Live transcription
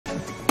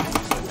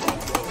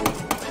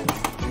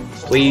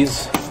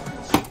Please.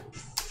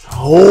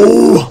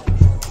 Oh!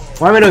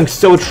 Why am I doing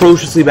so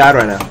atrociously bad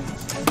right now?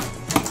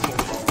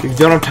 You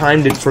don't have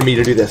time for me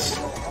to do this.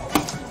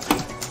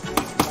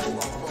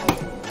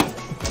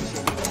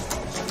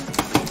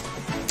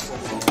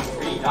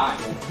 Where are you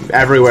dying?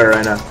 Everywhere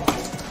right now.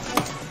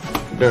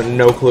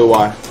 No clue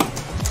why.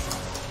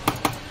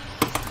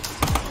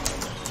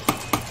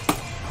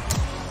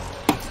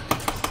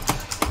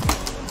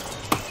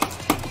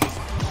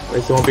 At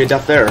least there won't be a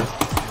death there.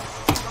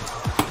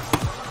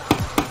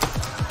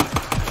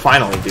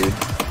 Finally, dude.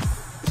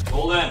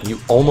 Hold in. You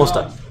almost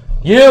died.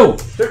 You!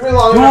 Took me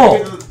long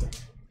enough.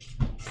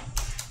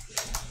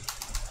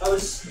 I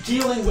was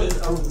dealing with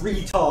a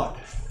retard.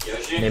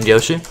 Yoshi? Named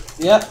Yoshi?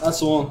 Yeah, that's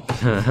the one.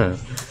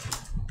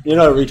 You're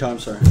not a retard, I'm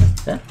sorry.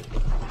 Yeah.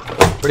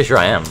 Pretty sure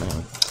I am.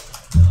 Man.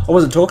 I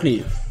wasn't talking to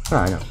you. Oh,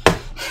 I know.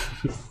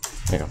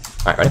 There you go.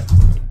 Alright, ready?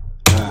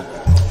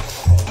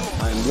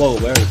 I am well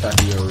aware of the fact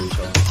that you're a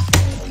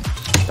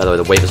retard. By the way,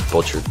 the wave is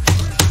butchered.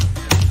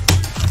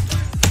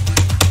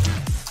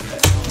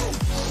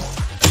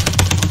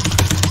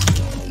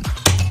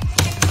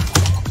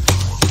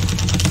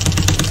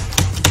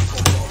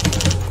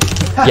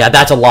 Yeah,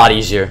 that's a lot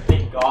easier.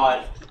 Thank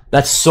God.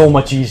 That's so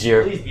much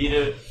easier. Please beat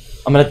it.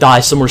 I'm gonna die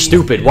somewhere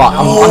stupid.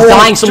 Wow, I'm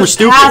dying somewhere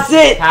stupid. Pass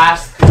it!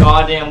 Pass the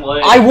goddamn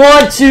leg. I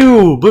want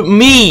to, but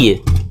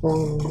me!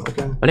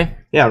 Okay. Ready?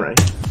 Yeah, I'm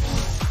ready.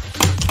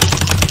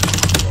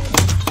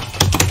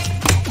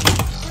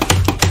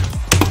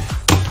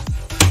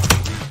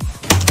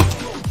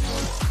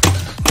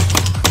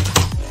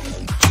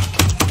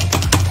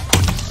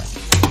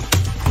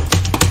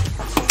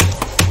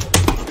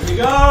 Here we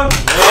go!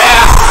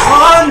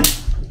 Run!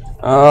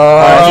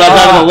 Alright, so I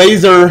died of the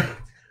laser.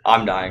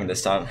 I'm dying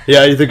this time.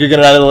 Yeah, you think you're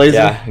gonna die of the laser?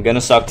 Yeah, I'm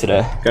gonna suck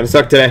today. Gonna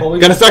suck today. Well, we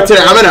Gonna can suck today.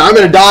 suck I'm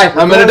gonna die.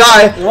 I'm gonna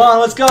die. Come on,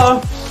 let's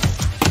go!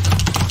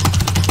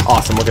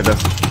 Awesome, look at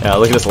this. Yeah,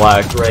 look at this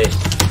lag. Great.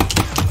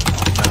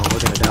 Oh, we're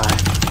gonna die.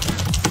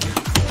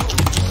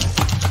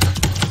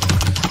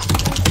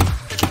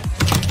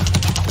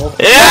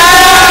 Yeah!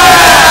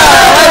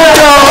 Let's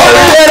go! We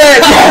did it!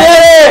 We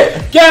did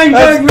it! Gang,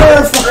 gang,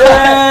 nerf!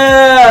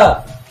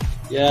 Yeah!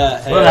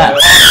 Yeah, hey. Look at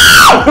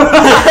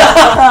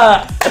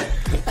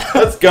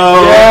Let's go.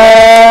 Yeah!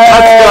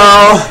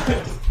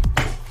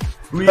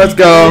 Let's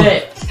go.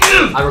 did it.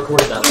 I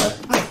recorded that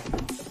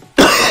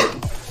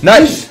live.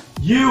 Nice.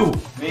 You!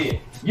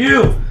 Me.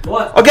 You!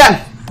 What?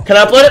 Okay. Can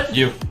I upload it?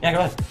 You. Yeah, go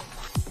ahead.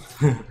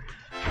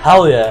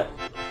 Hell yeah.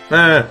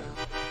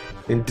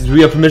 Did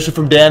we have permission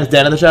from Dan? Is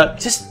Dan in the chat?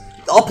 Just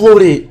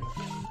upload it.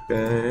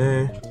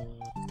 Okay.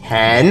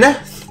 10.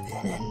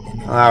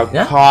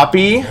 Yeah.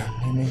 Copy.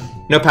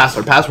 No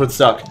password. Passwords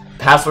suck.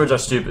 Passwords are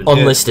stupid.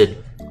 Unlisted.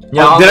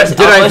 Yeah, Did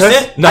I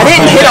unlisted? No. I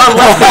didn't hit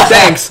unlisted.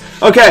 Thanks.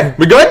 Okay.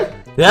 We good?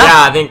 Yeah?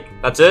 Yeah, I think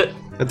that's it.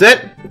 That's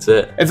it? That's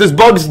it. If there's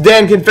bugs,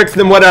 Dan can fix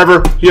them,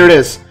 whatever. Here it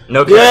is.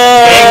 No care.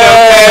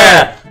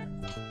 Yeah!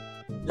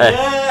 Hey,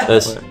 Yeah!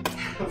 this.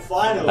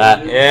 Finally.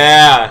 That.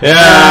 Yeah.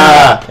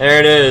 Yeah. There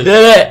it is.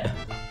 Did it!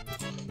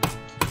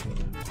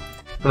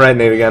 Right,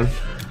 Nate again.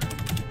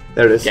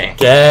 There it is. Gang.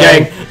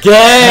 Gang!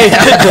 Gang!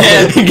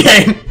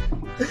 Gang.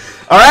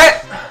 Alright.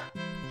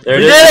 There it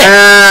We is. did it!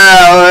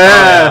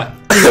 Yeah.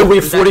 We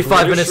have Is that 45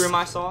 glitter minutes. shroom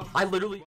I saw? I literally.